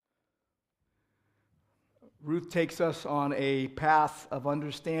Ruth takes us on a path of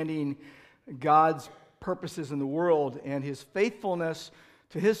understanding God's purposes in the world and his faithfulness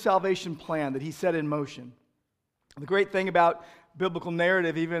to his salvation plan that he set in motion. The great thing about biblical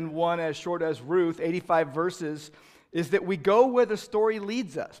narrative, even one as short as Ruth, 85 verses, is that we go where the story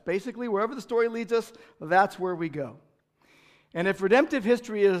leads us. Basically, wherever the story leads us, that's where we go. And if redemptive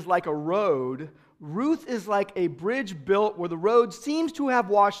history is like a road, Ruth is like a bridge built where the road seems to have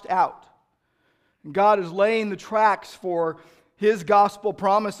washed out. God is laying the tracks for his gospel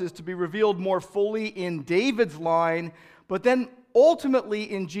promises to be revealed more fully in David's line, but then ultimately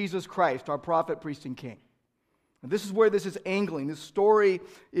in Jesus Christ, our prophet, priest, and king. And this is where this is angling. This story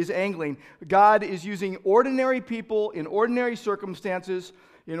is angling. God is using ordinary people in ordinary circumstances,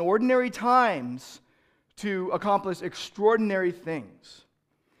 in ordinary times, to accomplish extraordinary things.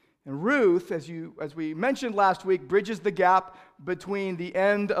 And Ruth, as we mentioned last week, bridges the gap between the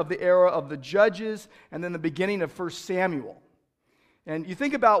end of the era of the Judges and then the beginning of 1 Samuel. And you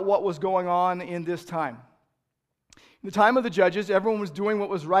think about what was going on in this time. In the time of the Judges, everyone was doing what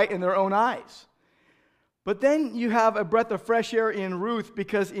was right in their own eyes. But then you have a breath of fresh air in Ruth,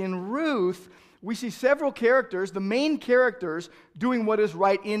 because in Ruth, we see several characters, the main characters, doing what is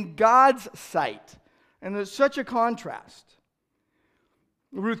right in God's sight. And there's such a contrast.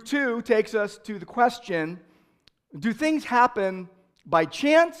 Ruth 2 takes us to the question, do things happen by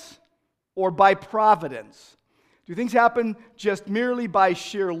chance or by providence? Do things happen just merely by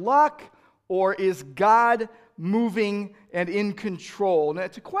sheer luck, or is God moving and in control? And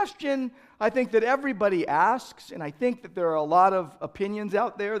it's a question I think that everybody asks, and I think that there are a lot of opinions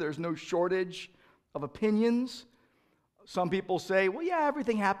out there. There's no shortage of opinions. Some people say, well, yeah,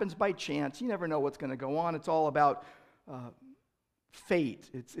 everything happens by chance. You never know what's going to go on. It's all about fate.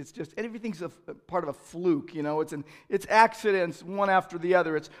 It's just, everything's a part of a fluke, you know. It's accidents one after the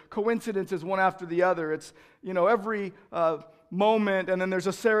other. It's coincidences one after the other. It's, you know, every moment, and then there's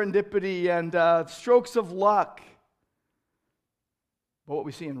a serendipity and strokes of luck. But what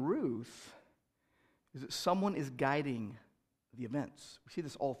we see in Ruth is that someone is guiding the events. We see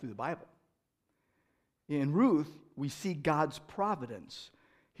this all through the Bible. In Ruth, we see God's providence,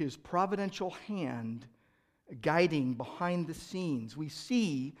 his providential hand guiding behind the scenes. We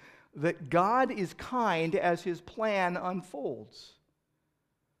see that God is kind as his plan unfolds.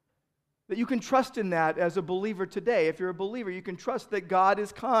 That you can trust in that as a believer today. If you're a believer, you can trust that God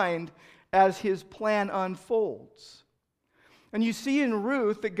is kind as his plan unfolds. And you see in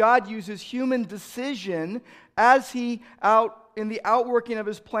Ruth that God uses human decision as in the outworking of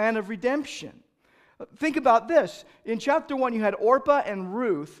his plan of redemption. Think about this. In chapter 1, you had Orpah and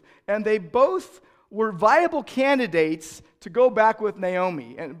Ruth, and they both were viable candidates to go back with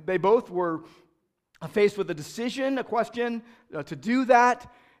Naomi. And they both were faced with a decision, a question to do that.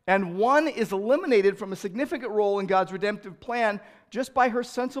 And one is eliminated from a significant role in God's redemptive plan just by her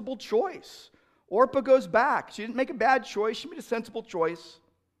sensible choice. Orpah goes back. She didn't make a bad choice. She made a sensible choice.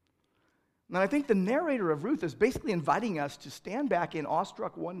 And I think the narrator of Ruth is basically inviting us to stand back in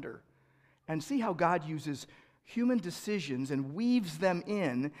awestruck wonder and see how God uses human decisions and weaves them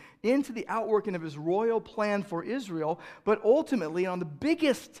into the outworking of his royal plan for Israel, but ultimately in the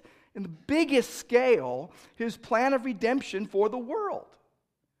biggest scale, his plan of redemption for the world.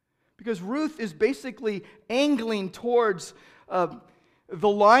 Because Ruth is basically angling towards the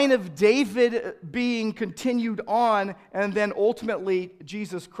line of David being continued on, and then ultimately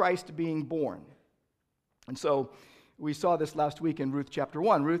Jesus Christ being born. And so we saw this last week in Ruth chapter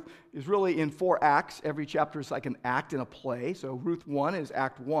 1. Ruth is really in 4 acts. Every chapter is like an act in a play. So Ruth 1 is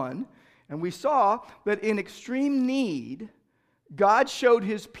act 1. And we saw that in extreme need, God showed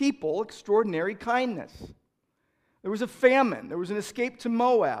his people extraordinary kindness. There was a famine. There was an escape to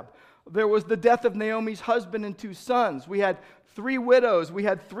Moab. There was the death of Naomi's husband and 2 sons. We had 3 widows. We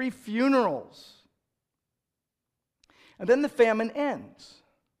had 3 funerals. And then the famine ends.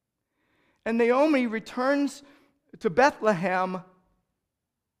 And Naomi returns to Bethlehem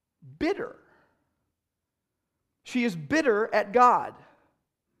bitter. She is bitter at God.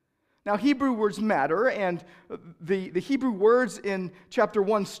 Now, Hebrew words matter, and the Hebrew words in chapter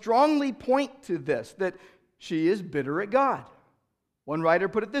 1 strongly point to this, that she is bitter at God. One writer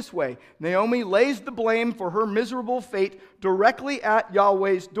put it this way: Naomi lays the blame for her miserable fate directly at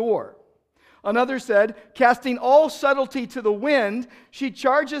Yahweh's door. Another said, casting all subtlety to the wind, she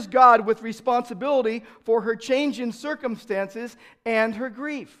charges God with responsibility for her change in circumstances and her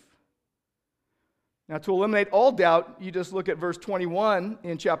grief. Now, to eliminate all doubt, you just look at verse 21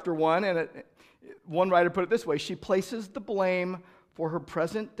 in chapter 1, and one writer put it this way: she places the blame for her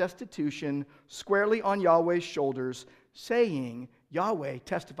present destitution squarely on Yahweh's shoulders, saying, Yahweh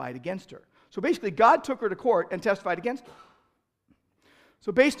testified against her. So basically, God took her to court and testified against her.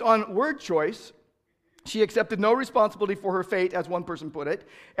 So based on word choice, she accepted no responsibility for her fate, as one person put it,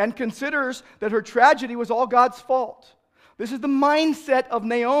 and considers that her tragedy was all God's fault. This is the mindset of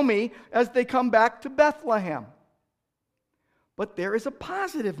Naomi as they come back to Bethlehem. But there is a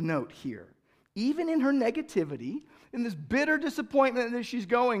positive note here. Even in her negativity, in this bitter disappointment that she's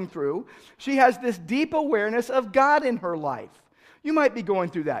going through, she has this deep awareness of God in her life. You might be going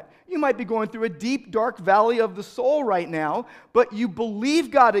through that. You might be going through a deep, dark valley of the soul right now, but you believe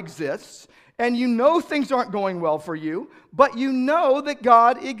God exists, and you know things aren't going well for you, but you know that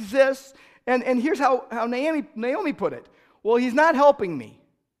God exists. And here's how Naomi put it. Well, he's not helping me.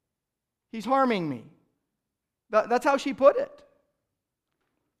 He's harming me. That's how she put it.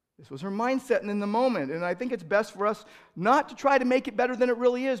 This was her mindset in the moment, and I think it's best for us not to try to make it better than it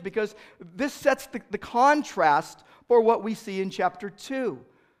really is, because this sets the contrast for what we see in chapter 2.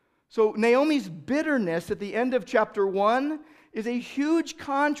 So Naomi's bitterness at the end of chapter 1 is a huge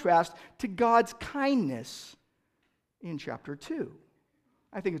contrast to God's kindness in chapter 2.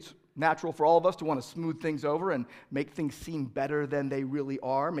 I think it's natural for all of us to want to smooth things over and make things seem better than they really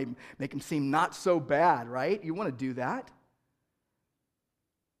are, maybe make them seem not so bad, right? You want to do that.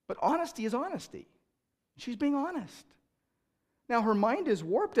 But honesty is honesty. She's being honest. Now, her mind is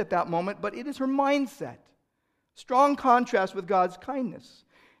warped at that moment, but it is her mindset. Strong contrast with God's kindness.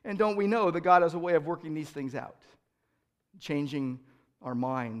 And don't we know that God has a way of working these things out, changing our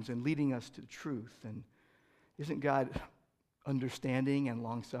minds and leading us to the truth. And isn't God understanding and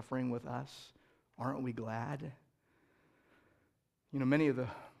long-suffering with us? Aren't we glad? You know,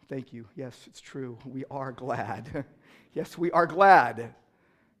 thank you. Yes, it's true. We are glad. Yes, we are glad.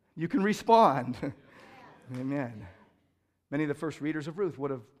 You can respond. Amen. Many of the first readers of Ruth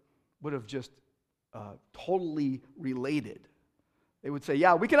would have just totally related. They would say,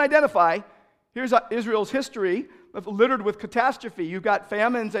 yeah, we can identify. Here's Israel's history littered with catastrophe. You've got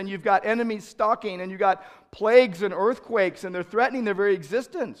famines, and you've got enemies stalking, and you've got plagues and earthquakes, and they're threatening their very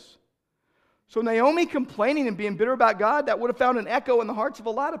existence. So Naomi complaining and being bitter about God, that would have found an echo in the hearts of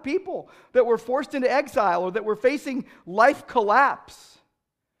a lot of people that were forced into exile or that were facing life collapse.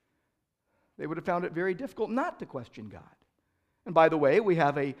 They would have found it very difficult not to question God. And by the way, we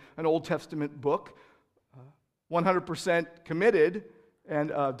have an Old Testament book, 100% committed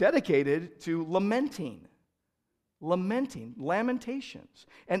and dedicated to lamentations.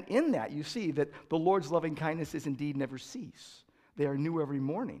 And in that, you see that the Lord's loving kindness is indeed never cease. They are new every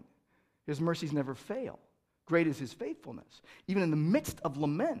morning. His mercies never fail. Great is his faithfulness, even in the midst of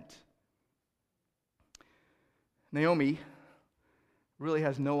lament. Naomi really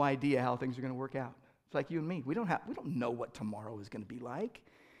has no idea how things are going to work out. It's like you and me. We don't know what tomorrow is going to be like.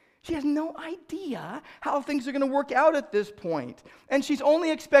 She has no idea how things are going to work out at this point. And she's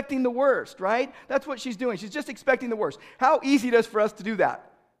only expecting the worst, right? That's what she's doing. She's just expecting the worst. How easy it is for us to do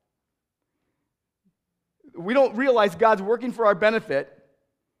that. We don't realize God's working for our benefit.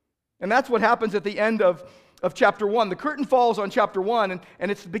 And that's what happens at the end of chapter 1. The curtain falls on chapter 1,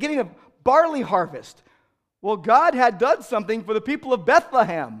 and it's the beginning of barley harvest. Well, God had done something for the people of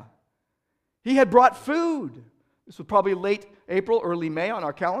Bethlehem. He had brought food. This was probably late April, early May on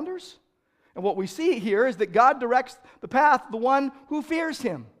our calendars. And what we see here is that God directs the path of the one who fears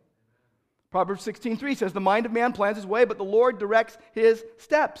him. Proverbs 16:3 says, the mind of man plans his way, but the Lord directs his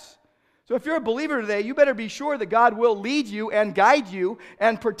steps. So if you're a believer today, you better be sure that God will lead you and guide you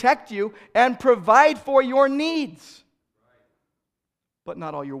and protect you and provide for your needs, but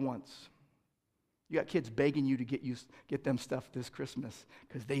not all your wants. You got kids begging you to get them stuff this Christmas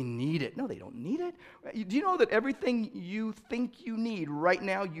because they need it. No, they don't need it. Do you know that everything you think you need right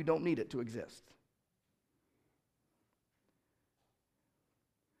now, you don't need it to exist?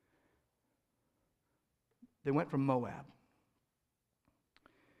 They went from Moab.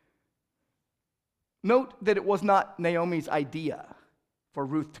 Note that it was not Naomi's idea for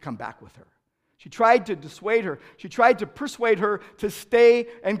Ruth to come back with her. She tried to dissuade her. She tried to persuade her to stay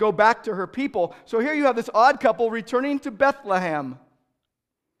and go back to her people. So here you have this odd couple returning to Bethlehem.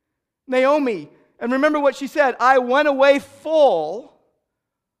 Naomi, and remember what she said, I went away full,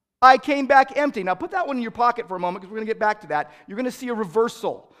 I came back empty. Now put that one in your pocket for a moment because we're going to get back to that. You're going to see a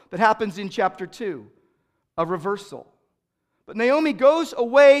reversal that happens in chapter 2. A reversal. But Naomi goes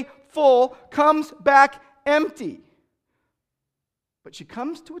away full, comes back empty. But she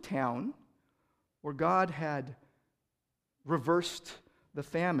comes to a town where God had reversed the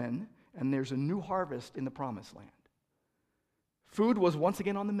famine, and there's a new harvest in the promised land. Food was once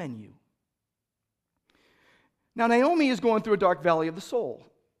again on the menu. Now, Naomi is going through a dark valley of the soul.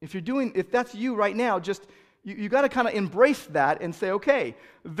 If that's you right now, just You got to kind of embrace that and say, okay,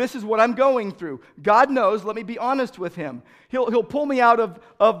 this is what I'm going through. God knows, let me be honest with him. He'll pull me out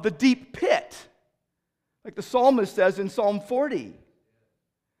of the deep pit, like the psalmist says in Psalm 40.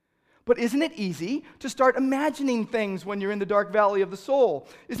 But isn't it easy to start imagining things when you're in the dark valley of the soul?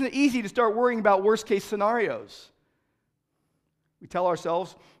 Isn't it easy to start worrying about worst case scenarios? We tell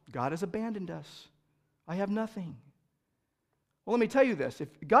ourselves, God has abandoned us. I have nothing. Well, let me tell you this. If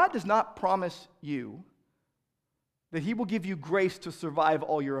God does not promise you that he will give you grace to survive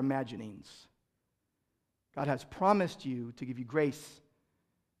all your imaginings, God has promised you to give you grace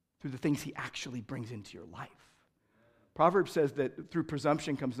through the things he actually brings into your life. Proverbs says that through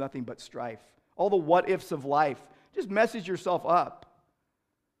presumption comes nothing but strife. All the what-ifs of life, just message yourself up.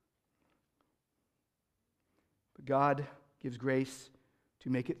 But God gives grace to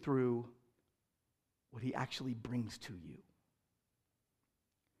make it through what he actually brings to you.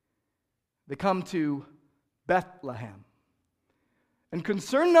 They come to Bethlehem. And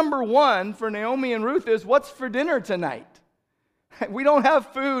concern number one for Naomi and Ruth is, what's for dinner tonight? We don't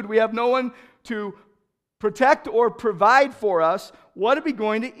have food. We have no one to protect or provide for us. What are we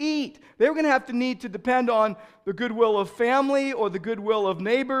going to eat? They were going to have to need to depend on the goodwill of family or the goodwill of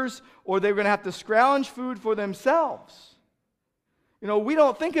neighbors, or they were going to have to scrounge food for themselves. You know, we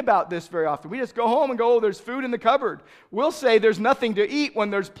don't think about this very often. We just go home and go, oh, there's food in the cupboard. We'll say there's nothing to eat when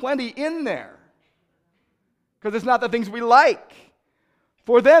there's plenty in there, because it's not the things we like.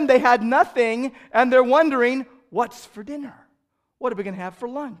 For them, they had nothing, and they're wondering, what's for dinner? What are we going to have for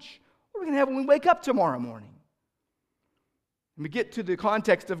lunch? What are we going to have when we wake up tomorrow morning? And we get to the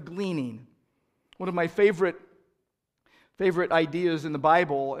context of gleaning. One of my favorite ideas in the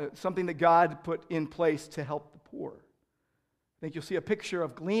Bible, something that God put in place to help the poor. I think you'll see a picture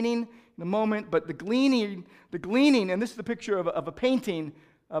of gleaning in a moment, but the gleaning, and this is the picture of a painting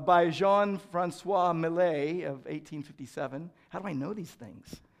by Jean-Francois Millet of 1857. How do I know these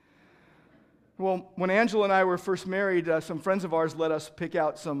things? Well, when Angela and I were first married, some friends of ours let us pick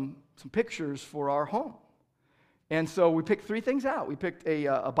out some pictures for our home. And so we picked three things out. We picked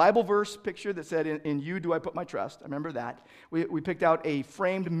a Bible verse picture that said, in you do I put my trust. I remember that. We picked out a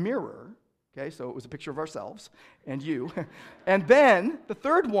framed mirror. Okay, so it was a picture of ourselves and you. And then the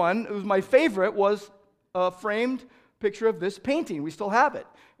third one, it was my favorite, was a framed picture of this painting. We still have it.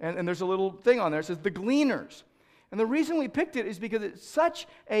 And there's a little thing on there. It says, The Gleaners. And the reason we picked it is because it's such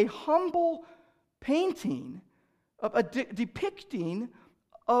a humble painting, of a depicting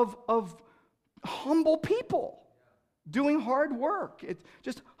of humble people doing hard work. It's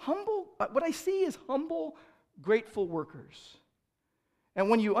just humble. What I see is humble, grateful workers. And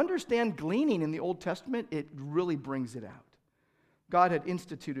when you understand gleaning in the Old Testament, it really brings it out. God had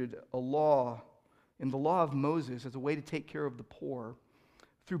instituted a law in the law of Moses as a way to take care of the poor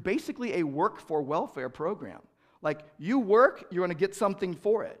through basically a work for welfare program. Like, you work, you're going to get something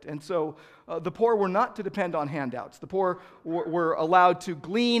for it. And so the poor were not to depend on handouts. The poor were allowed to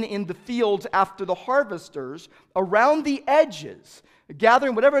glean in the fields after the harvesters around the edges,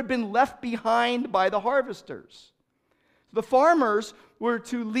 gathering whatever had been left behind by the harvesters. The farmers were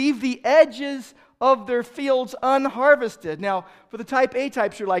to leave the edges of their fields unharvested. Now, for the type A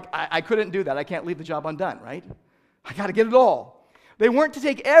types, you're like, I couldn't do that. I can't leave the job undone, right? I got to get it all. They weren't to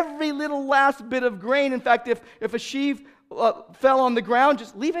take every little last bit of grain. In fact, if a sheaf fell on the ground,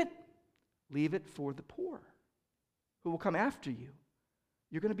 just leave it. Leave it for the poor who will come after you.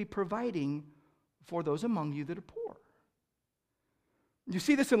 You're going to be providing for those among you that are poor. You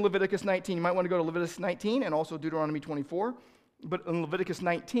see this in Leviticus 19. You might want to go to Leviticus 19 and also Deuteronomy 24. But in Leviticus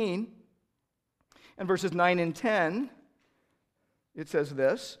 19 and verses 9 and 10, it says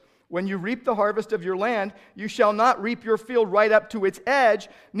this, When you reap the harvest of your land, you shall not reap your field right up to its edge,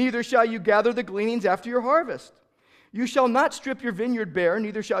 neither shall you gather the gleanings after your harvest. You shall not strip your vineyard bare,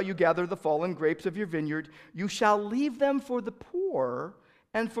 neither shall you gather the fallen grapes of your vineyard. You shall leave them for the poor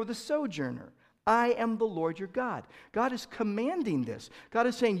and for the sojourner. I am the Lord your God. God is commanding this. God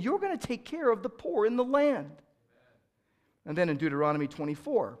is saying, you're going to take care of the poor in the land. And then in Deuteronomy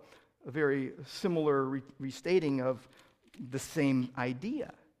 24, a very similar restating of the same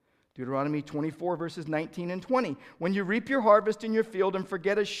idea. Deuteronomy 24, verses 19 and 20. When you reap your harvest in your field and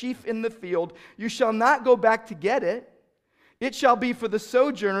forget a sheaf in the field, you shall not go back to get it. It shall be for the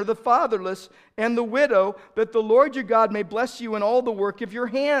sojourner, the fatherless, and the widow, that the Lord your God may bless you in all the work of your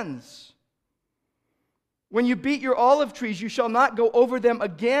hands. When you beat your olive trees, you shall not go over them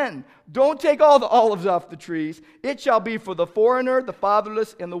again. Don't take all the olives off the trees. It shall be for the foreigner, the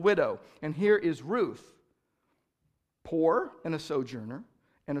fatherless, and the widow. And here is Ruth, poor and a sojourner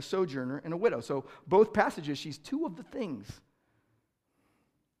and a widow. So both passages, she's two of the things.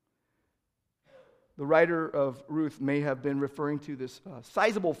 the writer of Ruth may have been referring to this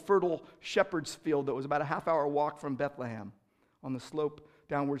sizable, fertile shepherd's field that was about a half-hour walk from Bethlehem on the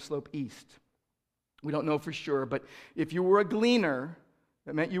downward slope east. We don't know for sure, but if you were a gleaner,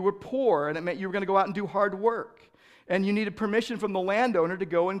 that meant you were poor, and it meant you were going to go out and do hard work. And you needed permission from the landowner to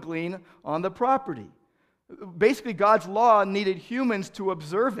go and glean on the property. Basically, God's law needed humans to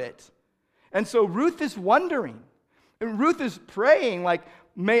observe it. And so Ruth is wondering, and Ruth is praying, like,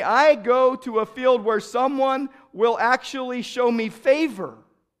 may I go to a field where someone will actually show me favor?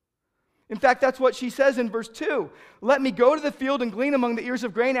 In fact, that's what she says in verse 2. Let me go to the field and glean among the ears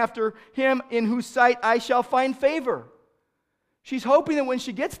of grain after him in whose sight I shall find favor. She's hoping that when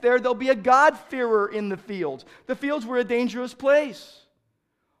she gets there, there'll be a God-fearer in the fields. The fields were a dangerous place.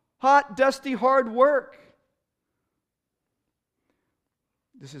 Hot, dusty, hard work.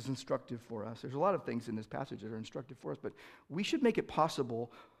 This is instructive for us. There's a lot of things in this passage that are instructive for us, but we should make it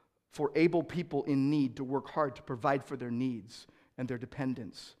possible for able people in need to work hard to provide for their needs and their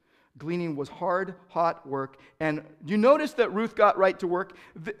dependents. Gleaning was hard, hot work. And you notice that Ruth got right to work.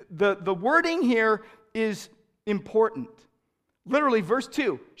 The wording here is important. Literally, verse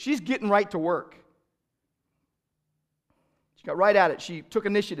 2, she's getting right to work. She got right at it. She took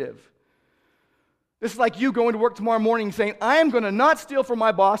initiative. This is like you going to work tomorrow morning saying, I am going to not steal from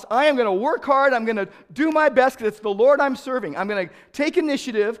my boss. I am going to work hard. I'm going to do my best because it's the Lord I'm serving. I'm going to take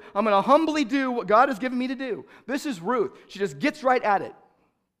initiative. I'm going to humbly do what God has given me to do. This is Ruth. She just gets right at it.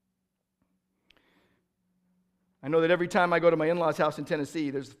 I know that every time I go to my in-laws' house in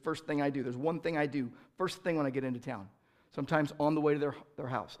Tennessee, there's the first thing I do. There's one thing I do first thing when I get into town. Sometimes on the way to their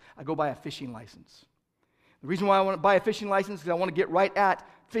house. I go buy a fishing license. The reason why I want to buy a fishing license is because I want to get right at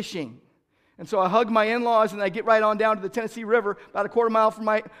fishing. And so I hug my in-laws and I get right on down to the Tennessee River, about a quarter mile from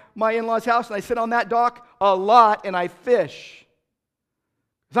my in-laws' house, and I sit on that dock a lot and I fish.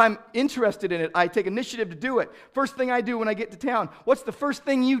 Because I'm interested in it. I take initiative to do it. First thing I do when I get to town. What's the first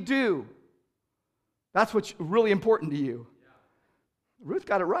thing you do? That's what's really important to you. Yeah. Ruth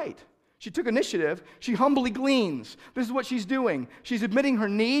got it right. She took initiative. She humbly gleans. This is what she's doing. She's admitting her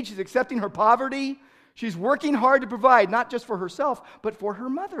need. She's accepting her poverty. She's working hard to provide, not just for herself, but for her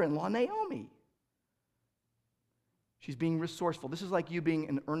mother-in-law, Naomi. She's being resourceful. This is like you being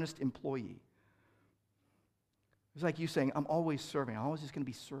an earnest employee. It's like you saying, I'm always serving. I'm always just going to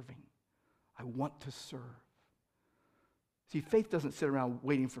be serving. I want to serve. See, faith doesn't sit around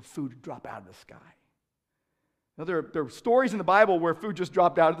waiting for food to drop out of the sky. Now, there are stories in the Bible where food just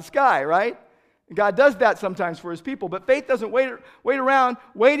dropped out of the sky, right? And God does that sometimes for his people, but faith doesn't wait around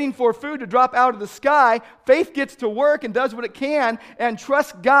waiting for food to drop out of the sky. Faith gets to work and does what it can and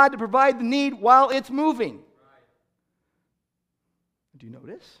trusts God to provide the need while it's moving. Right. Do you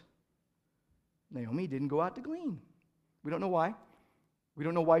notice? Naomi didn't go out to glean. We don't know why. We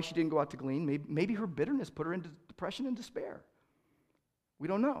don't know why she didn't go out to glean. Maybe her bitterness put her into depression and despair. We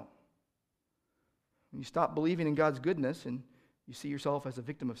don't know. When you stop believing in God's goodness and you see yourself as a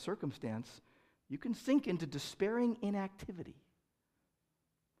victim of circumstance, you can sink into despairing inactivity.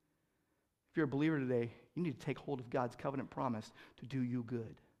 If you're a believer today, you need to take hold of God's covenant promise to do you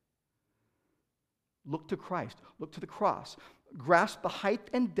good. Look to Christ. Look to the cross. Grasp the height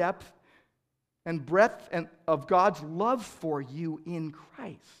and depth and breadth of God's love for you in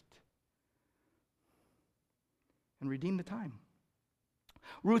Christ. And redeem the time.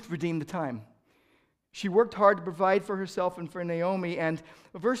 Ruth redeemed the time. She worked hard to provide for herself and for Naomi, and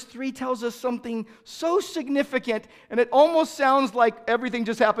verse 3 tells us something so significant, and it almost sounds like everything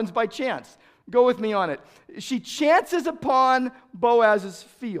just happens by chance. Go with me on it. She chances upon Boaz's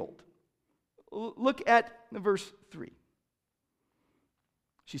field. Look at verse 3.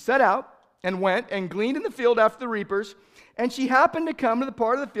 She set out and went and gleaned in the field after the reapers, and she happened to come to the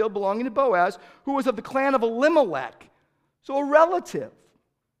part of the field belonging to Boaz, who was of the clan of Elimelech, so a relative.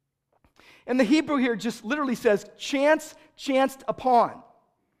 And the Hebrew here just literally says, chanced upon.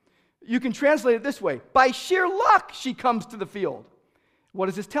 You can translate it this way. By sheer luck, she comes to the field. What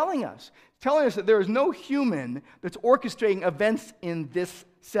is this telling us? It's telling us that there is no human that's orchestrating events in this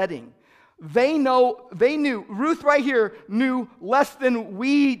setting. They knew, Ruth right here knew less than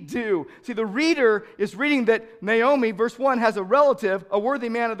we do. See, the reader is reading that Naomi, verse 1, has a relative, a worthy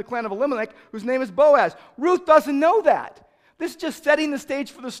man of the clan of Elimelech, whose name is Boaz. Ruth doesn't know that. This is just setting the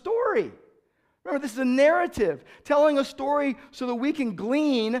stage for the story. Remember, this is a narrative, telling a story so that we can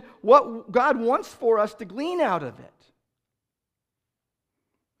glean what God wants for us to glean out of it.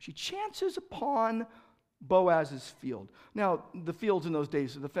 She chances upon Boaz's field. Now, the fields in those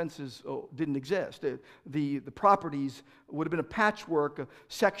days, the fences didn't exist. The properties would have been a patchwork of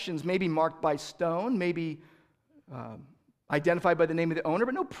sections, maybe marked by stone, maybe identified by the name of the owner,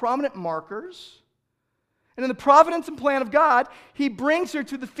 but no prominent markers. And in the providence and plan of God, he brings her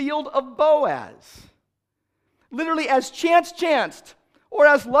to the field of Boaz. Literally as chance chanced, or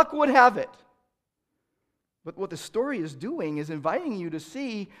as luck would have it. But what the story is doing is inviting you to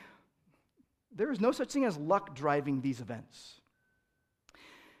see there is no such thing as luck driving these events.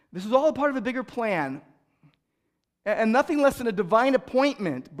 This is all a part of a bigger plan. And nothing less than a divine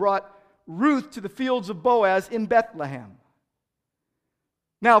appointment brought Ruth to the fields of Boaz in Bethlehem.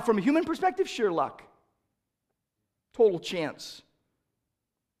 Now, from a human perspective, sheer luck. Total chance.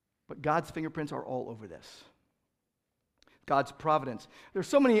 But God's fingerprints are all over this. God's providence. There's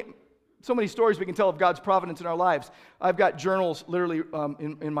so many stories we can tell of God's providence in our lives. I've got journals literally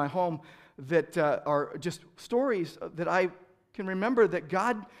in my home that are just stories that I can remember that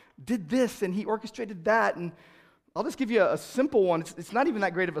God did this and he orchestrated that. And I'll just give you a simple one. It's not even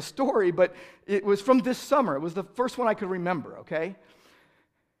that great of a story, but it was from this summer. It was the first one I could remember, okay?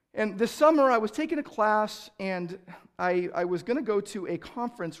 And this summer I was taking a class, and I was going to go to a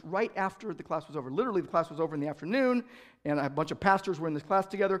conference right after the class was over. Literally, the class was over in the afternoon, and a bunch of pastors were in this class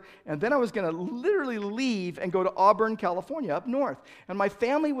together. And then I was going to literally leave and go to Auburn, California, up north. And my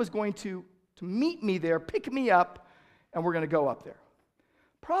family was going to meet me there, pick me up, and we're going to go up there.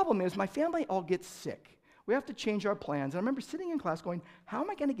 Problem is, my family all gets sick. We have to change our plans. And I remember sitting in class going, how am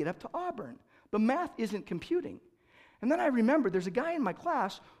I going to get up to Auburn? The math isn't computing. And then I remember there's a guy in my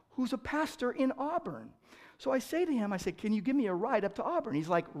class who's a pastor in Auburn. So I say to him, I say, can you give me a ride up to Auburn? He's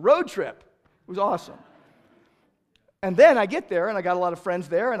like, road trip. It was awesome. And then I get there, and I got a lot of friends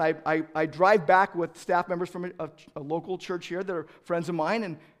there, and I drive back with staff members from a local church here that are friends of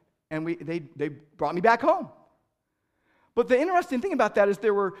mine, and they brought me back home. But the interesting thing about that is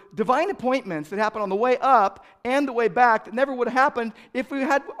there were divine appointments that happened on the way up and the way back that never would have happened if we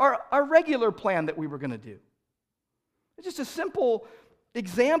had our regular plan that we were going to do. It's just a simple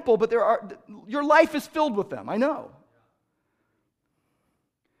example, but your life is filled with them, I know.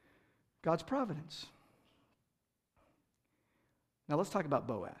 God's providence. Now let's talk about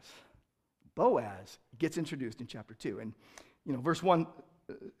Boaz. Boaz gets introduced in chapter 2, and verse 1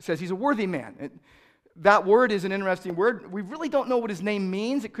 says he's a worthy man. That word is an interesting word. We really don't know what his name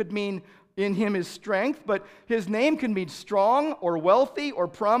means. It could mean in him is strength, but his name can mean strong or wealthy or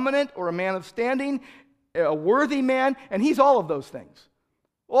prominent or a man of standing, a worthy man, and he's all of those things.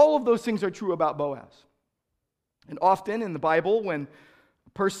 All of those things are true about Boaz. And often in the Bible, when a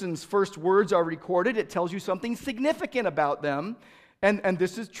person's first words are recorded, it tells you something significant about them, and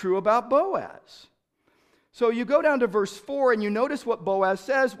this is true about Boaz. So you go down to verse 4, and you notice what Boaz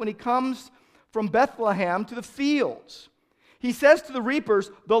says when he comes from Bethlehem to the fields. He says to the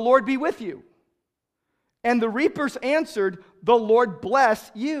reapers, "The Lord be with you." And the reapers answered, "The Lord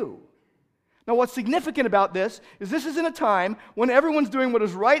bless you." Now what's significant about this is in a time when everyone's doing what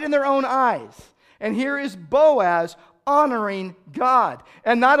is right in their own eyes. And here is Boaz honoring God.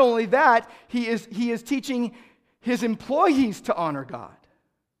 And not only that, he is teaching his employees to honor God.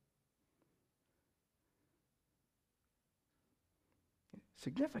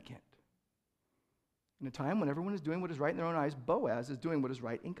 Significant. In a time when everyone is doing what is right in their own eyes, Boaz is doing what is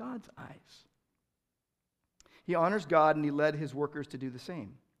right in God's eyes. He honors God, and he led his workers to do the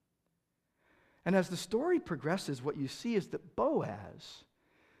same. And as the story progresses, what you see is that Boaz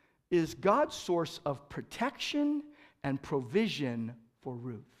is God's source of protection and provision for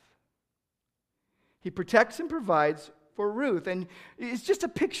Ruth. He protects and provides for Ruth. And it's just a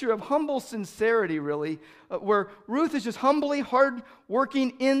picture of humble sincerity, really, where Ruth is just humbly hard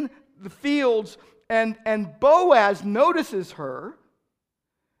working in the fields, and Boaz notices her,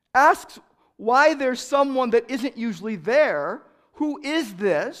 asks why there's someone that isn't usually there. Who is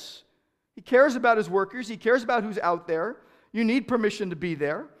this? He cares about his workers. He cares about who's out there. You need permission to be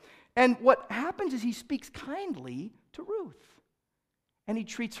there. And what happens is he speaks kindly to Ruth. And he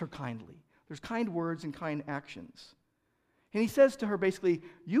treats her kindly. There's kind words and kind actions. And he says to her basically,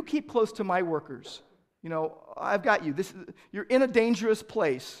 you keep close to my workers. I've got you. You're in a dangerous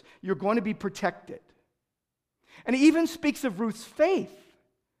place. You're going to be protected. And he even speaks of Ruth's faith.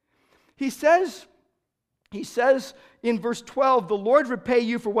 He says in verse 12, "The Lord repay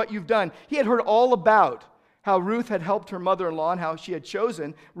you for what you've done." He had heard all about how Ruth had helped her mother-in-law and how she had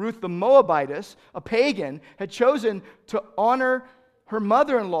chosen, Ruth the Moabitess, a pagan, had chosen to honor her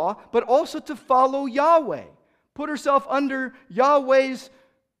mother-in-law, but also to follow Yahweh, put herself under Yahweh's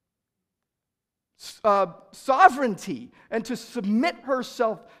sovereignty, and to submit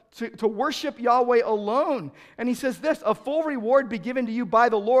herself to worship Yahweh alone. And he says this, "A full reward be given to you by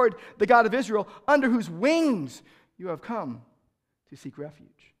the Lord, the God of Israel, under whose wings you have come to seek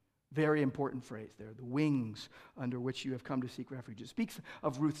refuge." Very important phrase there, the wings under which you have come to seek refuge. It speaks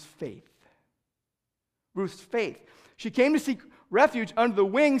of Ruth's faith. Ruth's faith. She came to seek refuge under the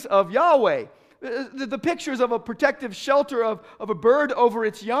wings of Yahweh. The pictures of a protective shelter of a bird over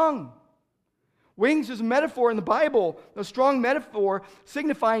its young. Wings is a metaphor in the Bible, a strong metaphor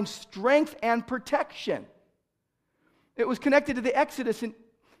signifying strength and protection. It was connected to the Exodus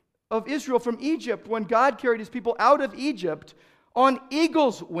of Israel from Egypt when God carried his people out of Egypt on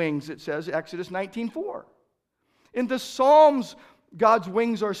eagle's wings, it says, Exodus 19:4. In the Psalms, God's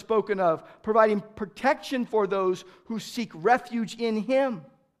wings are spoken of, providing protection for those who seek refuge in him.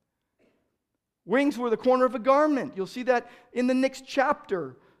 Wings were the corner of a garment. You'll see that in the next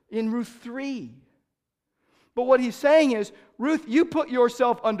chapter, in Ruth 3. But what he's saying is, Ruth, you put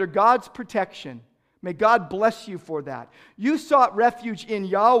yourself under God's protection. May God bless you for that. You sought refuge in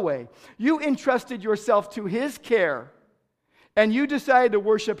Yahweh. You entrusted yourself to his care. And you decided to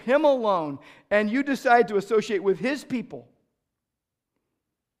worship him alone. And you decided to associate with his people.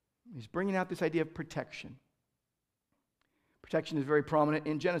 He's bringing out this idea of protection. Protection is very prominent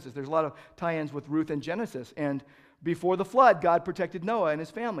in Genesis. There's a lot of tie-ins with Ruth and Genesis. And before the flood, God protected Noah and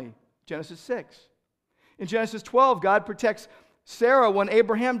his family. Genesis 6. In Genesis 12, God protects Sarah when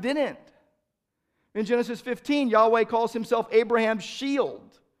Abraham didn't. In Genesis 15, Yahweh calls himself Abraham's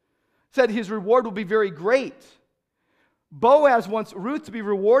shield. Said his reward will be very great. Boaz wants Ruth to be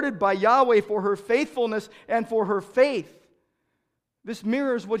rewarded by Yahweh for her faithfulness and for her faith. This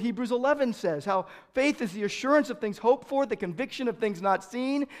mirrors what Hebrews 11 says, how faith is the assurance of things hoped for, the conviction of things not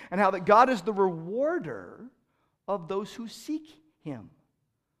seen, and how that God is the rewarder of those who seek him.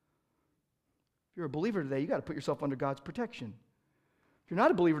 If you're a believer today, you got to put yourself under God's protection. If you're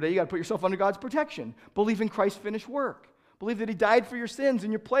not a believer today, you got to put yourself under God's protection. Believe in Christ's finished work. Believe that he died for your sins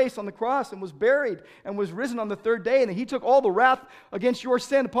in your place on the cross and was buried and was risen on the third day, and that he took all the wrath against your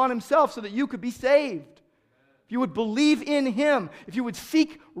sin upon himself so that you could be saved. If you would believe in him, if you would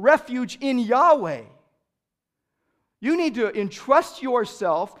seek refuge in Yahweh, you need to entrust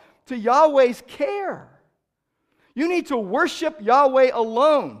yourself to Yahweh's care. You need to worship Yahweh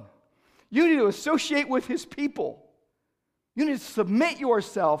alone. You need to associate with his people. You need to submit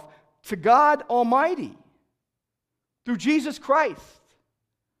yourself to God Almighty through Jesus Christ.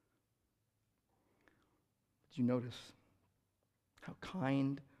 Did you notice how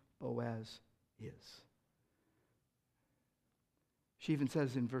kind Boaz is? She even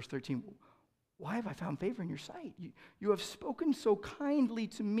says in verse 13, why have I found favor in your sight? You have spoken so kindly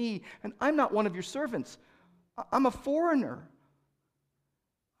to me, and I'm not one of your servants. I'm a foreigner.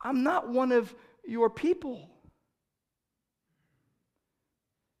 I'm not one of your people.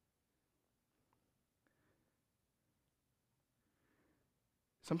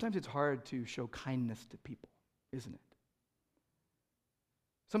 Sometimes it's hard to show kindness to people, isn't it?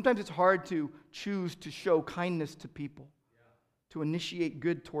 Sometimes it's hard to choose to show kindness to people, to initiate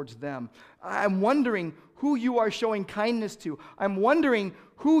good towards them. I'm wondering who you are showing kindness to. I'm wondering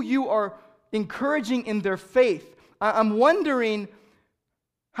who you are encouraging in their faith. I'm wondering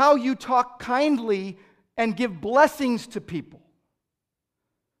how you talk kindly and give blessings to people.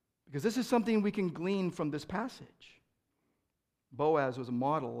 Because this is something we can glean from this passage. Boaz was a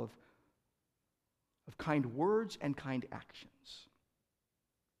model of kind words and kind actions.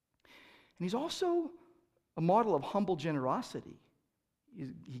 And he's also a model of humble generosity.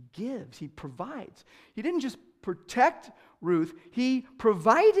 He gives, he provides. He didn't just protect Ruth, he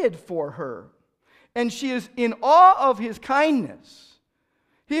provided for her. And she is in awe of his kindness.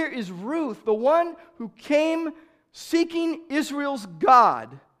 Here is Ruth, the one who came seeking Israel's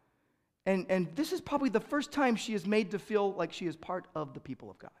God. And this is probably the first time she is made to feel like she is part of the people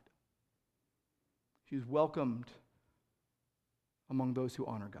of God. She's welcomed among those who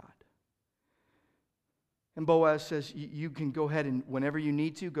honor God. And Boaz says, you can go ahead and whenever you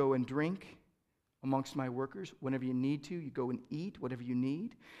need to, go and drink amongst my workers. Whenever you need to, you go and eat whatever you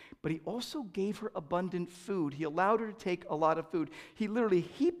need. But he also gave her abundant food. He allowed her to take a lot of food. He literally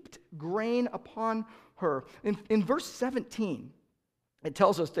heaped grain upon her. In verse 17, it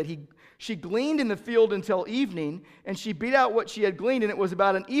tells us that she gleaned in the field until evening, and she beat out what she had gleaned, and it was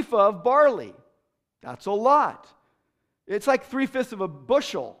about an ephah of barley. That's a lot. It's like 3/5 of a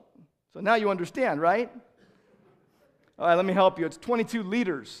bushel. So now you understand, right? All right, let me help you. It's 22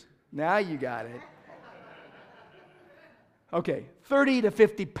 liters. Now you got it. Okay, 30 to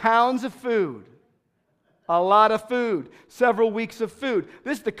 50 pounds of food. A lot of food. Several weeks of food.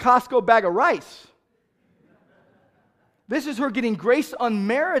 This is the Costco bag of rice. This is her getting grace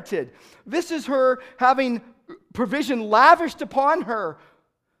unmerited. This is her having provision lavished upon her.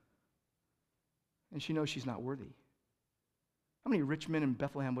 And she knows she's not worthy. How many rich men in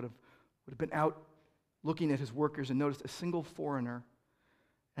Bethlehem would have been out looking at his workers and noticed a single foreigner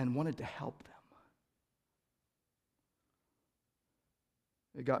and wanted to help them?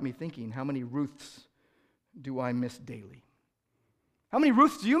 It got me thinking, how many Ruths do I miss daily? How many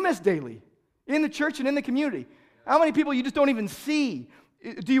Ruths do you miss daily in the church and in the community? How many people you just don't even see?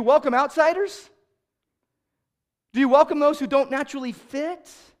 Do you welcome outsiders? Do you welcome those who don't naturally fit?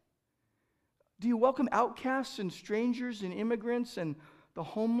 Do you welcome outcasts and strangers and immigrants and the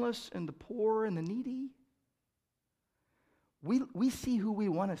homeless and the poor and the needy? We see who we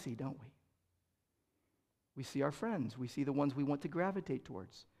want to see, don't we? We see our friends. We see the ones we want to gravitate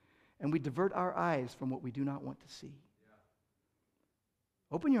towards. And we divert our eyes from what we do not want to see.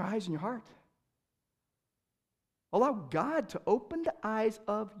 Open your eyes and your heart. Allow God to open the eyes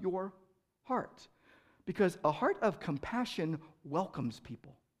of your heart. Because a heart of compassion welcomes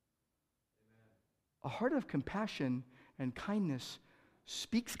people. A heart of compassion and kindness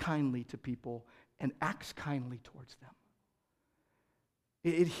speaks kindly to people and acts kindly towards them.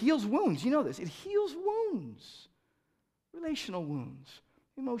 It heals wounds. You know this. It heals wounds. Relational wounds,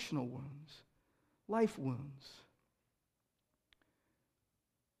 emotional wounds, life wounds.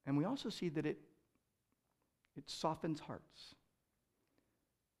 And we also see that it softens hearts.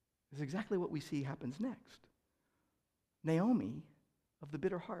 This is exactly what we see happens next. Naomi, of the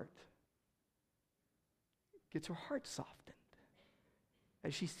bitter heart, gets her heart softened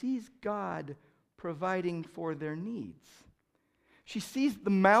as she sees God providing for their needs. She sees the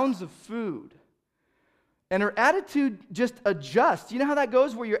mounds of food, and her attitude just adjusts. You know how that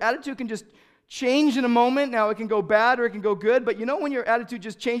goes, where your attitude can just change in a moment? Now, it can go bad or it can go good, but you know when your attitude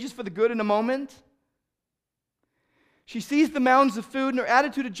just changes for the good in a moment? She sees the mounds of food, and her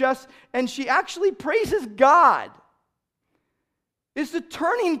attitude adjusts, and she actually praises God. It's the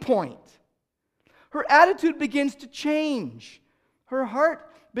turning point. Her attitude begins to change. Her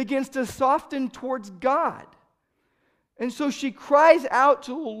heart begins to soften towards God. And so she cries out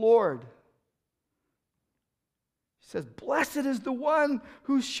to the Lord. She says, "Blessed is the one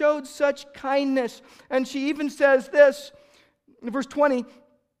who showed such kindness." And she even says this in verse 20,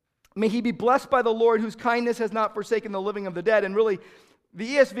 "May he be blessed by the Lord, whose kindness has not forsaken the living of the dead." And really, the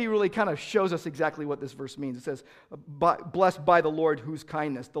ESV really kind of shows us exactly what this verse means. It says, "Blessed by the Lord, whose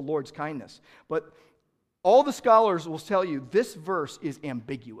kindness," the Lord's kindness. But all the scholars will tell you this verse is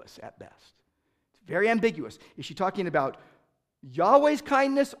ambiguous at best. It's very ambiguous. Is she talking about Yahweh's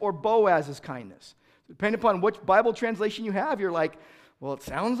kindness or Boaz's kindness? Depending upon which Bible translation you have, you're like, well, it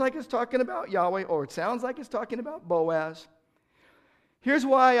sounds like it's talking about Yahweh, or it sounds like it's talking about Boaz. Here's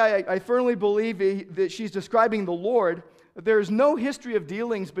why I firmly believe that she's describing the Lord. There's no history of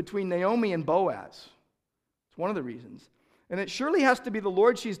dealings between Naomi and Boaz. It's one of the reasons. And it surely has to be the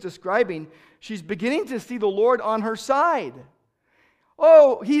Lord she's describing. She's beginning to see the Lord on her side.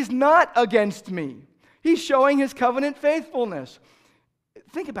 Oh, he's not against me. He's showing his covenant faithfulness.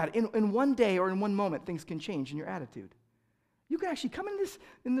 Think about it. In one day or in one moment, things can change in your attitude. You can actually come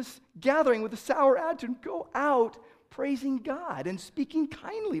in this gathering with a sour attitude and go out praising God and speaking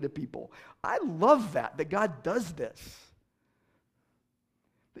kindly to people. I love that God does this.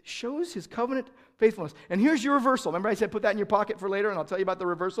 That shows his covenant faithfulness. And here's your reversal. Remember I said put that in your pocket for later, and I'll tell you about the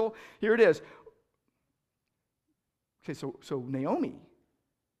reversal? Here it is. Okay, so Naomi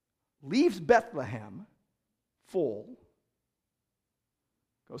leaves Bethlehem full,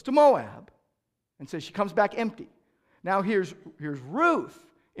 goes to Moab, and says she comes back empty. Now here's Ruth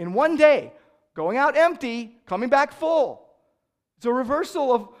in one day, going out empty, coming back full. It's a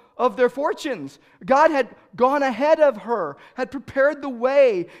reversal of their fortunes. God had gone ahead of her, had prepared the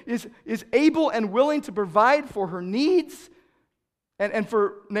way, is able and willing to provide for her needs. And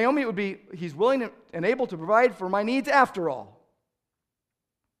for Naomi, it would be, he's willing and able to provide for my needs after all.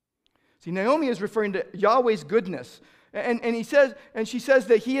 See, Naomi is referring to Yahweh's goodness. And she says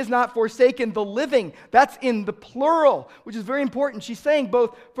that he has not forsaken the living. That's in the plural, which is very important. She's saying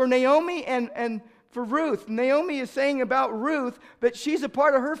both for Naomi and for Ruth. Naomi is saying about Ruth that she's a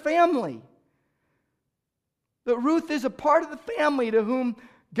part of her family. That Ruth is a part of the family to whom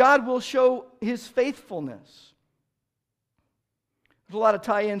God will show his faithfulness. There's a lot of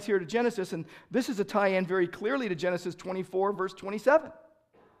tie-ins here to Genesis, and this is a tie-in very clearly to Genesis 24, verse 27,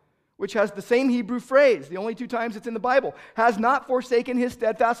 which has the same Hebrew phrase, the only two times it's in the Bible, has not forsaken his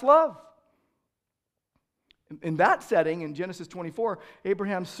steadfast love. In that setting, in Genesis 24,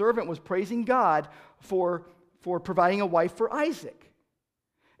 Abraham's servant was praising God for providing a wife for Isaac.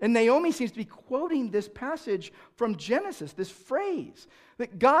 And Naomi seems to be quoting this passage from Genesis, this phrase,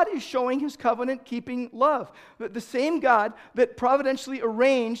 that God is showing his covenant-keeping love. That the same God that providentially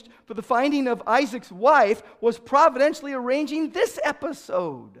arranged for the finding of Isaac's wife was providentially arranging this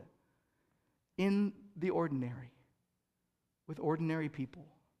episode in the ordinary, with ordinary people.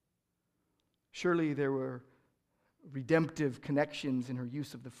 Surely there were redemptive connections in her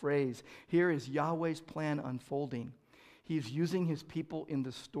use of the phrase. Here is Yahweh's plan unfolding. He is using his people in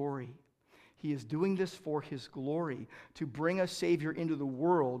the story. He is doing this for his glory, to bring a Savior into the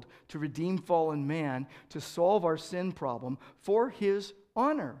world, to redeem fallen man, to solve our sin problem, for his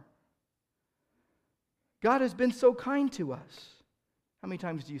honor. God has been so kind to us. How many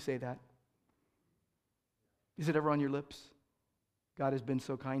times do you say that? Is it ever on your lips? God has been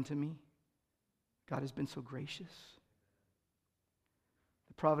so kind to me. God has been so gracious.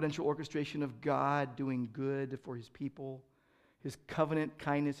 The providential orchestration of God doing good for his people, his covenant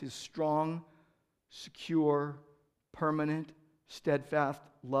kindness, his strong, secure, permanent, steadfast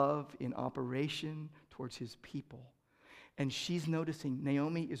love in operation towards his people. And she's noticing,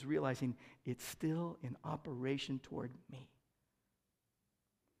 Naomi is realizing, it's still in operation toward me.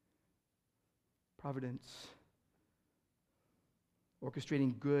 Providence,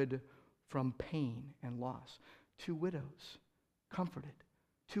 orchestrating good from pain and loss. 2 widows comforted,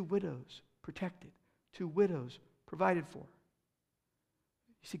 2 widows protected, 2 widows provided for.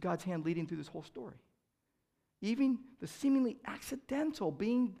 You see God's hand leading through this whole story. Even the seemingly accidental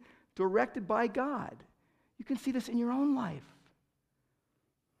being directed by God. You can see this in your own life.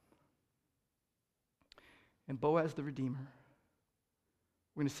 And Boaz the Redeemer.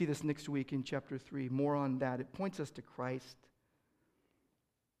 We're going to see this next week in chapter 3. More on that. It points us to Christ.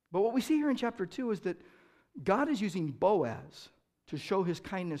 But what we see here in chapter 2 is that God is using Boaz to show his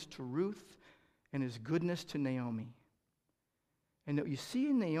kindness to Ruth and his goodness to Naomi. And what you see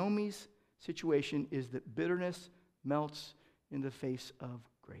in Naomi's situation is that bitterness melts in the face of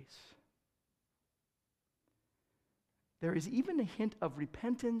grace. There is even a hint of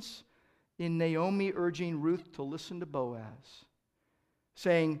repentance in Naomi urging Ruth to listen to Boaz,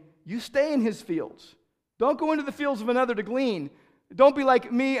 saying, you stay in his fields. Don't go into the fields of another to glean. Don't be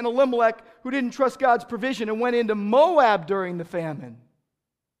like me and Elimelech, who didn't trust God's provision and went into Moab during the famine.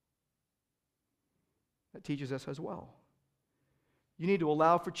 That teaches us as well. You need to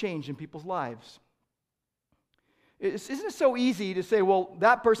allow for change in people's lives. Isn't it so easy to say, well,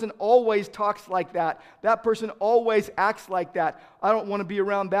 that person always talks like that. That person always acts like that. I don't want to be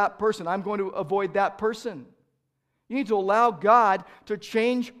around that person. I'm going to avoid that person. You need to allow God to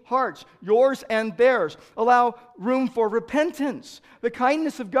change hearts, yours and theirs. Allow room for repentance. The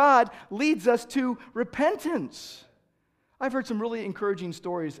kindness of God leads us to repentance. I've heard some really encouraging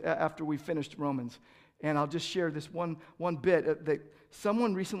stories after we finished Romans. And I'll just share this one bit that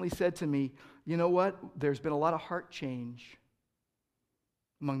someone recently said to me, you know what? There's been a lot of heart change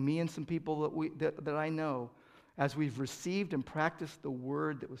among me and some people that I know as we've received and practiced the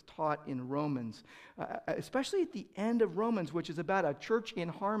word that was taught in Romans, especially at the end of Romans, which is about a church in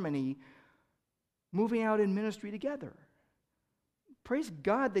harmony moving out in ministry together. Praise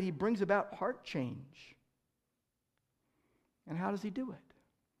God that he brings about heart change. And how does he do it?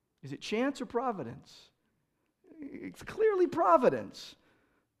 Is it chance or providence? It's clearly providence.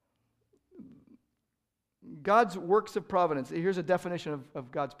 God's works of providence. Here's a definition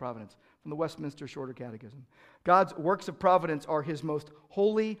of God's providence from the Westminster Shorter Catechism. God's works of providence are his most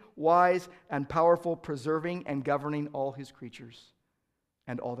holy, wise, and powerful, preserving and governing all his creatures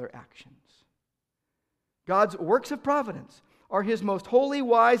and all their actions. God's works of providence are his most holy,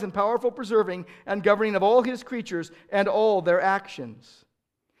 wise, and powerful, preserving and governing of all his creatures and all their actions.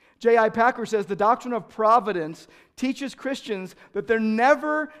 J.I. Packer says the doctrine of providence teaches Christians that they're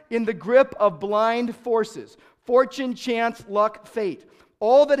never in the grip of blind forces, fortune, chance, luck, fate.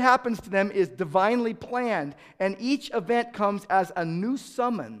 All that happens to them is divinely planned, and each event comes as a new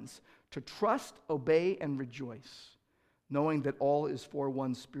summons to trust, obey, and rejoice, knowing that all is for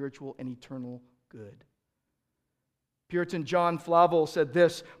one's spiritual and eternal good. Puritan John Flavel said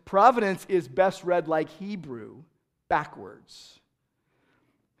this, providence is best read like Hebrew, backwards.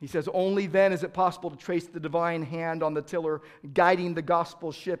 He says, only then is it possible to trace the divine hand on the tiller, guiding the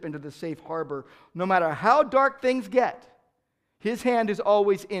gospel ship into the safe harbor. No matter how dark things get, his hand is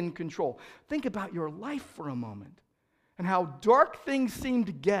always in control. Think about your life for a moment and how dark things seem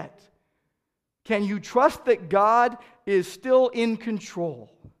to get. Can you trust that God is still in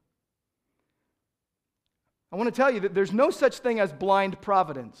control? I want to tell you that there's no such thing as blind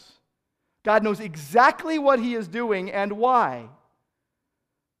providence. God knows exactly what he is doing and why.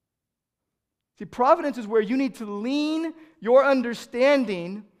 See, providence is where you need to lean your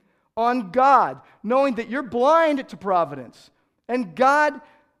understanding on God, knowing that you're blind to providence, and God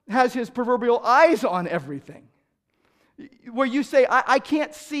has his proverbial eyes on everything. Where you say, I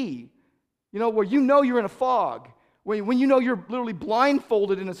can't see, where you know you're in a fog, when you know you're literally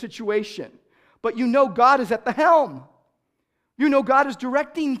blindfolded in a situation, but you know God is at the helm. You know God is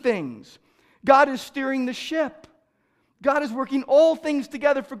directing things. God is steering the ship. God is working all things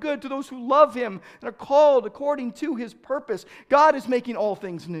together for good to those who love him and are called according to his purpose. God is making all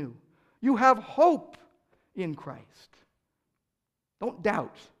things new. You have hope in Christ. Don't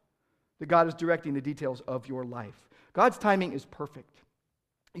doubt that God is directing the details of your life. God's timing is perfect.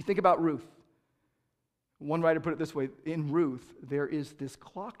 You think about Ruth. One writer put it this way: in Ruth, there is this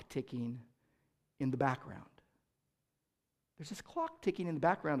clock ticking in the background. There's this clock ticking in the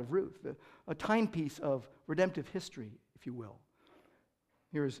background of Ruth, a timepiece of redemptive history, if you will.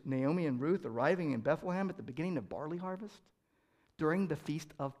 Here's Naomi and Ruth arriving in Bethlehem at the beginning of barley harvest during the feast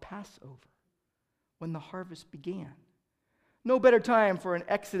of Passover, when the harvest began. No better time for an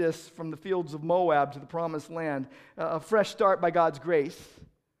exodus from the fields of Moab to the promised land, a fresh start by God's grace.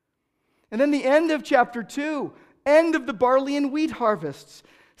 And then the end of chapter 2, end of the barley and wheat harvests.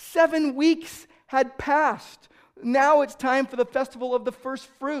 7 weeks had passed. Now it's time for the festival of the first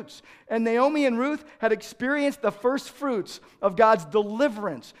fruits. And Naomi and Ruth had experienced the first fruits of God's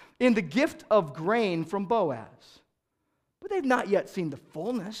deliverance in the gift of grain from Boaz. But they've not yet seen the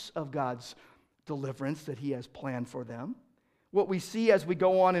fullness of God's deliverance that he has planned for them. What we see as we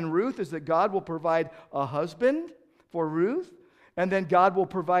go on in Ruth is that God will provide a husband for Ruth, and then God will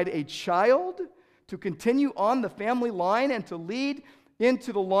provide a child to continue on the family line and to lead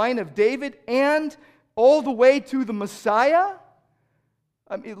into the line of David and all the way to the Messiah.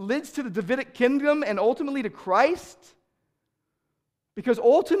 It leads to the Davidic kingdom and ultimately to Christ. Because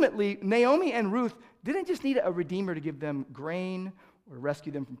ultimately, Naomi and Ruth didn't just need a redeemer to give them grain or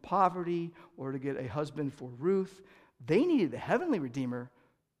rescue them from poverty or to get a husband for Ruth. They needed the heavenly redeemer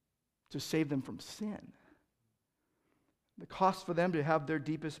to save them from sin. The cost for them to have their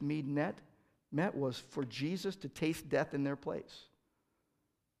deepest need met was for Jesus to taste death in their place.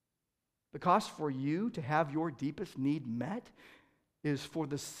 The cost for you to have your deepest need met is for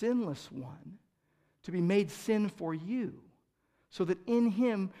the sinless one to be made sin for you, so that in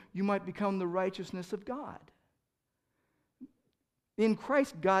him you might become the righteousness of God. In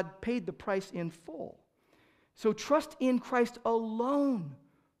Christ, God paid the price in full. So trust in Christ alone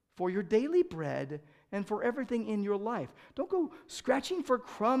for your daily bread and for everything in your life. Don't go scratching for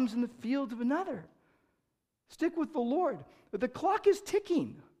crumbs in the fields of another. Stick with the Lord. The clock is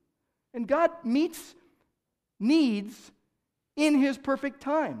ticking, and God meets needs in his perfect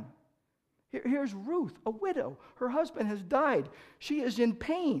time. Here's Ruth, a widow. Her husband has died. She is in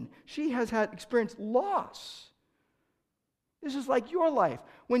pain. She has experienced loss. This is like your life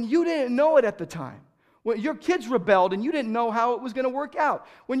when you didn't know it at the time. When your kids rebelled and you didn't know how it was going to work out.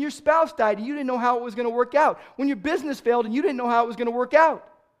 When your spouse died and you didn't know how it was going to work out. When your business failed and you didn't know how it was going to work out.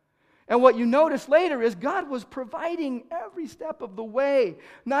 And what you notice later is God was providing every step of the way.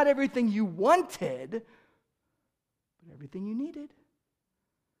 Not everything you wanted, but everything you needed.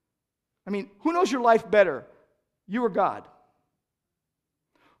 I mean, who knows your life better? You or God?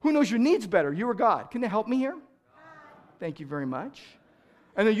 Who knows your needs better? You or God? Can they help me here? Thank you very much.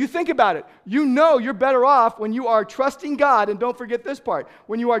 And then you think about it. You know you're better off when you are trusting God, and don't forget this part,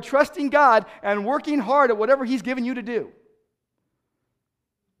 when you are trusting God and working hard at whatever he's given you to do.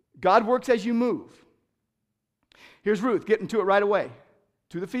 God works as you move. Here's Ruth, getting to it right away,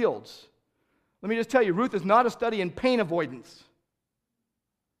 to the fields. Let me just tell you, Ruth is not a study in pain avoidance.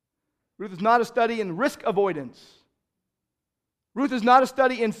 Ruth is not a study in risk avoidance. Ruth is not a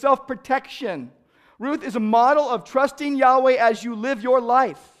study in self-protection. Ruth is a model of trusting Yahweh as you live your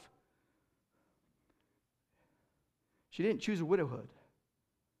life. She didn't choose a widowhood,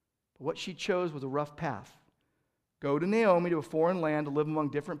 but what she chose was a rough path. Go to Naomi, to a foreign land, to live among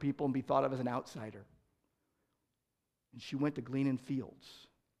different people and be thought of as an outsider. And she went to glean in fields.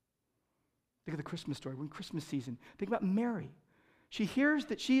 Think of the Christmas story. We're in Christmas season. Think about Mary. She hears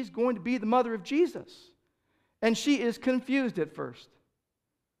that she's going to be the mother of Jesus, and she is confused at first.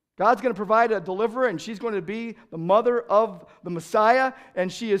 God's going to provide a deliverer, and she's going to be the mother of the Messiah,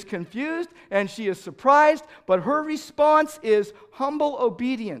 and she is confused, and she is surprised, but her response is humble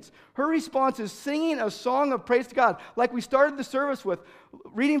obedience. Her response is singing a song of praise to God, like we started the service with,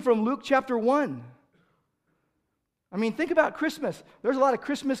 reading from Luke chapter 1. I mean, think about Christmas. There's a lot of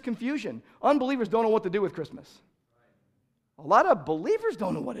Christmas confusion. Unbelievers don't know what to do with Christmas. A lot of believers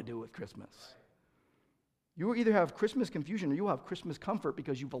don't know what to do with Christmas. You will either have Christmas confusion or you will have Christmas comfort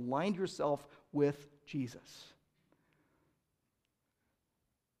because you've aligned yourself with Jesus.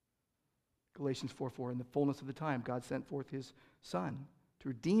 Galatians 4:4, in the fullness of the time, God sent forth his Son to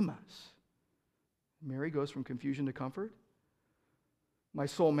redeem us. Mary goes from confusion to comfort. My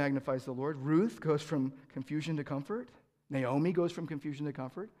soul magnifies the Lord. Ruth goes from confusion to comfort. Naomi goes from confusion to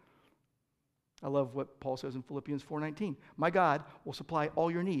comfort. I love what Paul says in Philippians 4:19. My God will supply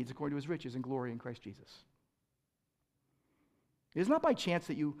all your needs according to his riches and glory in Christ Jesus. It is not by chance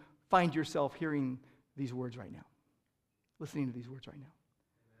that you find yourself hearing these words right now, listening to these words right now.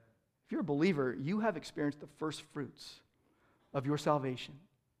 If you're a believer, you have experienced the first fruits of your salvation,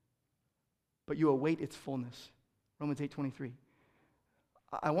 but you await its fullness. Romans 8:23.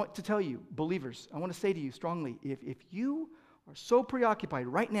 I want to tell you, believers, I want to say to you strongly, if you are so preoccupied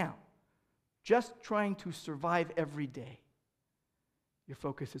right now, just trying to survive every day, your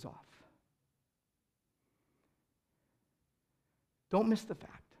focus is off. Don't miss the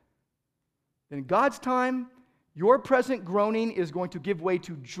fact that in God's time, your present groaning is going to give way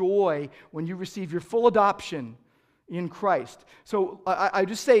to joy when you receive your full adoption in Christ. So I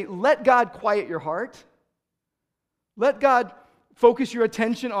just say, let God quiet your heart. Let God focus your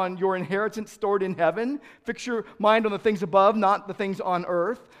attention on your inheritance stored in heaven. Fix your mind on the things above, not the things on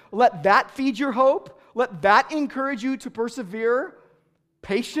earth. Let that feed your hope. Let that encourage you to persevere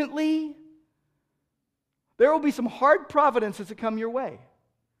patiently. There will be some hard providences that come your way.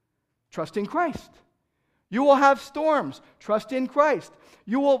 Trust in Christ. You will have storms. Trust in Christ.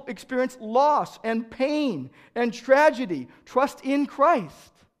 You will experience loss and pain and tragedy. Trust in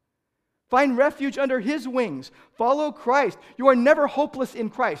Christ. Find refuge under His wings. Follow Christ. You are never hopeless in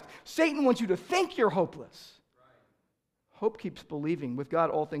Christ. Satan wants you to think you're hopeless. Hope keeps believing. With God,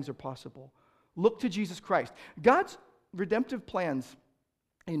 all things are possible. Look to Jesus Christ. God's redemptive plans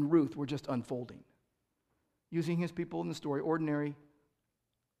in Ruth were just unfolding. Using His people in the story, ordinary,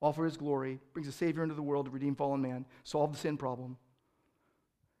 all for His glory, brings a Savior into the world to redeem fallen man, solve the sin problem.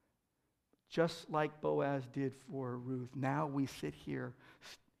 Just like Boaz did for Ruth, now we sit here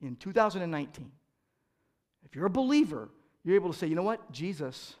in 2019. If you're a believer, you're able to say, you know what?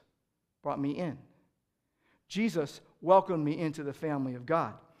 Jesus brought me in. Jesus welcomed me into the family of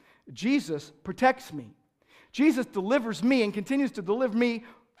God. Jesus protects me. Jesus delivers me and continues to deliver me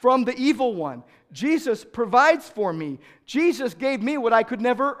from the evil one. Jesus provides for me. Jesus gave me what I could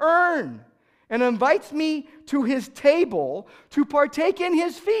never earn and invites me to His table to partake in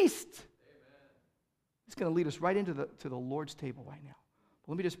His feast. Amen. It's going to lead us right into the Lord's table right now.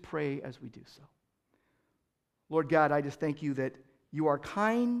 Let me just pray as we do so. Lord God, I just thank you that you are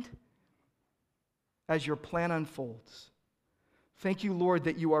kind as your plan unfolds. Thank you, Lord,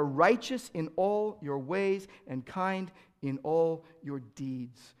 that you are righteous in all your ways and kind in all your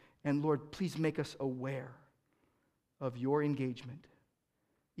deeds. And Lord, please make us aware of your engagement,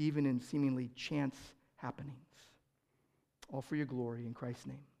 even in seemingly chance happenings. All for your glory, in Christ's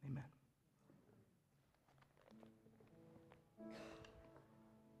name, amen.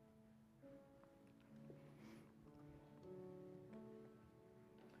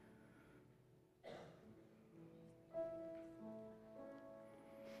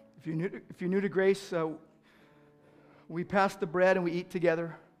 If you're new to Grace, we pass the bread and we eat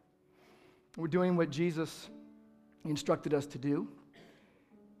together. We're doing what Jesus instructed us to do.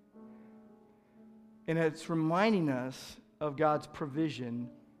 And it's reminding us of God's provision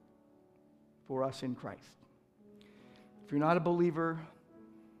for us in Christ. If you're not a believer,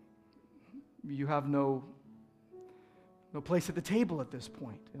 you have no place at the table at this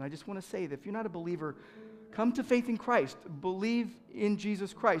point. And I just want to say that if you're not a believer, come to faith in Christ. Believe in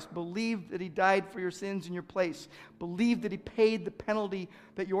Jesus Christ. Believe that He died for your sins in your place. Believe that He paid the penalty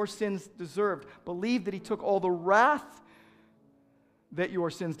that your sins deserved. Believe that He took all the wrath that your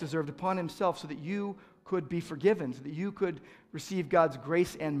sins deserved upon Himself so that you could be forgiven, so that you could receive God's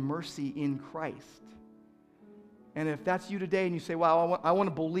grace and mercy in Christ. And if that's you today and you say, wow, I want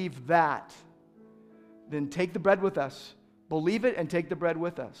to believe that, then take the bread with us. Believe it and take the bread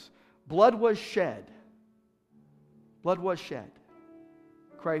with us. Blood was shed. Blood was shed.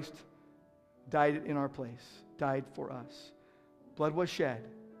 Christ died in our place, died for us. Blood was shed.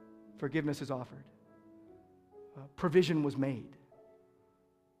 Forgiveness is offered. Provision was made.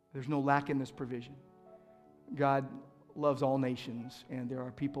 There's no lack in this provision. God loves all nations, and there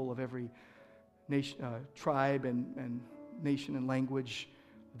are people of every nation, tribe and nation and language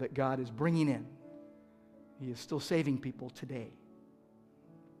that God is bringing in. He is still saving people today.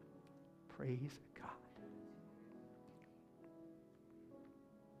 Praise God.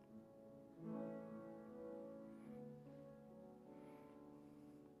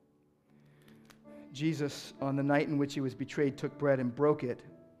 Jesus, on the night in which He was betrayed, took bread and broke it.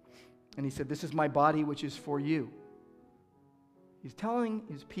 And He said, "This is my body, which is for you." He's telling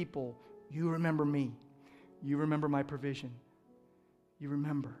His people, you remember me. You remember my provision. You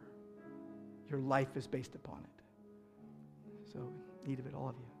remember. Your life is based upon it. So, need of it, all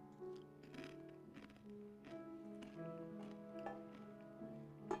of you.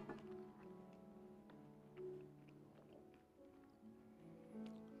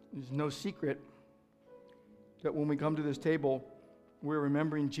 There's no secret that when we come to this table, we're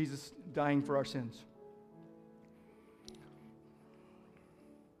remembering Jesus dying for our sins.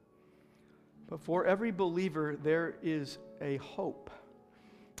 But for every believer, there is a hope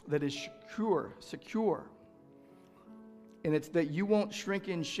that is secure. And it's that you won't shrink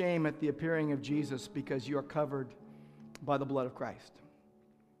in shame at the appearing of Jesus because you are covered by the blood of Christ.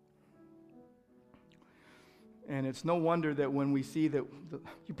 And it's no wonder that when we see that,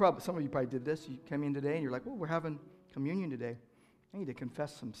 some of you probably did this. You came in today and you're like, well, we're having communion today. I need to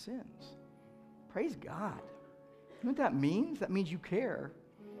confess some sins. Praise God. You know what that means? That means you care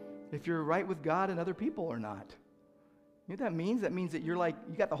if you're right with God and other people or not. You know what that means? That means that you're like,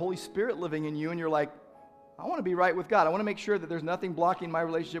 you got the Holy Spirit living in you and you're like, I want to be right with God. I want to make sure that there's nothing blocking my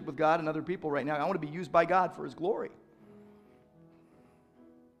relationship with God and other people right now. I want to be used by God for His glory.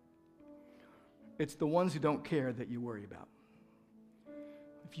 It's the ones who don't care that you worry about.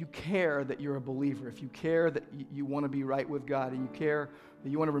 If you care that you're a believer, if you care that you want to be right with God, and you care that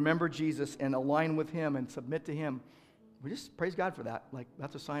you want to remember Jesus and align with Him and submit to Him, we just praise God for that. Like,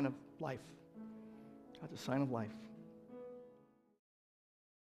 that's a sign of life. That's a sign of life.